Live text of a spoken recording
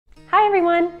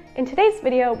everyone! In today's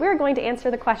video, we're going to answer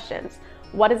the questions: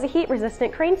 what is a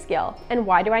heat-resistant crane scale? And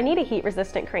why do I need a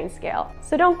heat-resistant crane scale?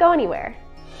 So don't go anywhere.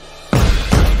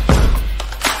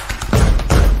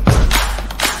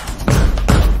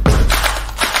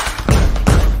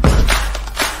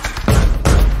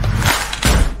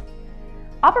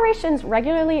 Operations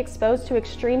regularly exposed to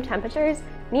extreme temperatures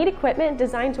need equipment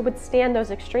designed to withstand those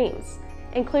extremes,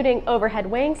 including overhead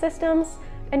weighing systems,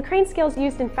 and crane scales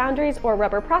used in foundries or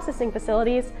rubber processing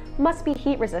facilities must be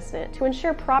heat-resistant to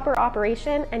ensure proper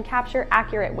operation and capture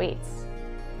accurate weights.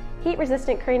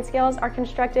 Heat-resistant crane scales are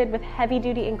constructed with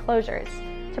heavy-duty enclosures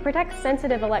to protect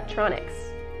sensitive electronics.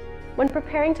 When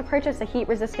preparing to purchase a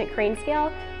heat-resistant crane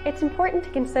scale, it's important to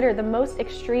consider the most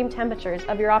extreme temperatures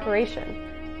of your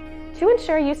operation to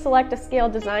ensure you select a scale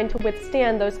designed to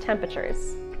withstand those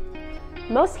temperatures.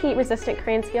 Most heat-resistant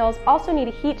crane scales also need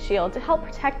a heat shield to help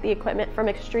protect the equipment from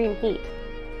extreme heat.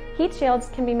 Heat shields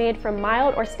can be made from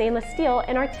mild or stainless steel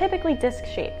and are typically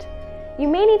disc-shaped. You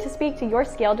may need to speak to your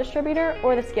scale distributor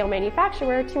or the scale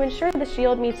manufacturer to ensure the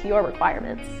shield meets your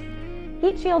requirements.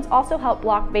 Heat shields also help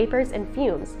block vapors and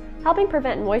fumes, helping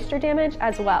prevent moisture damage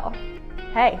as well.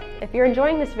 Hey, if you're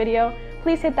enjoying this video,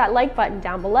 please hit that like button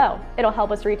down below. It'll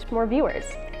help us reach more viewers.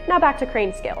 Now back to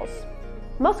crane scales.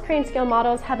 Most crane scale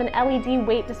models have an LED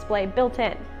weight display built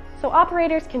in, so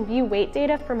operators can view weight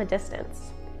data from a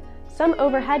distance. Some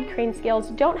overhead crane scales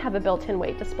don't have a built-in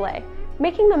weight display,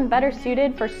 making them better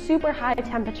suited for super high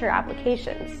temperature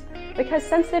applications, because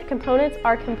sensitive components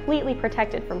are completely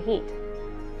protected from heat.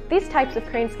 These types of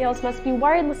crane scales must be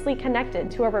wirelessly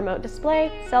connected to a remote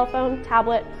display, cell phone,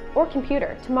 tablet, or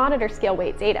computer to monitor scale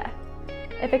weight data.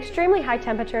 If extremely high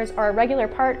temperatures are a regular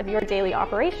part of your daily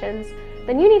operations,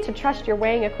 then you need to trust your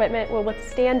weighing equipment will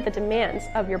withstand the demands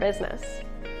of your business.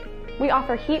 We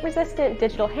offer heat-resistant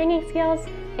digital hanging scales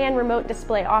and remote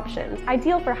display options,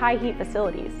 ideal for high heat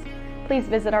facilities. Please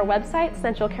visit our website,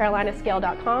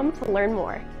 centralcarolinascale.com, to learn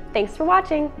more. Thanks for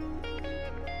watching!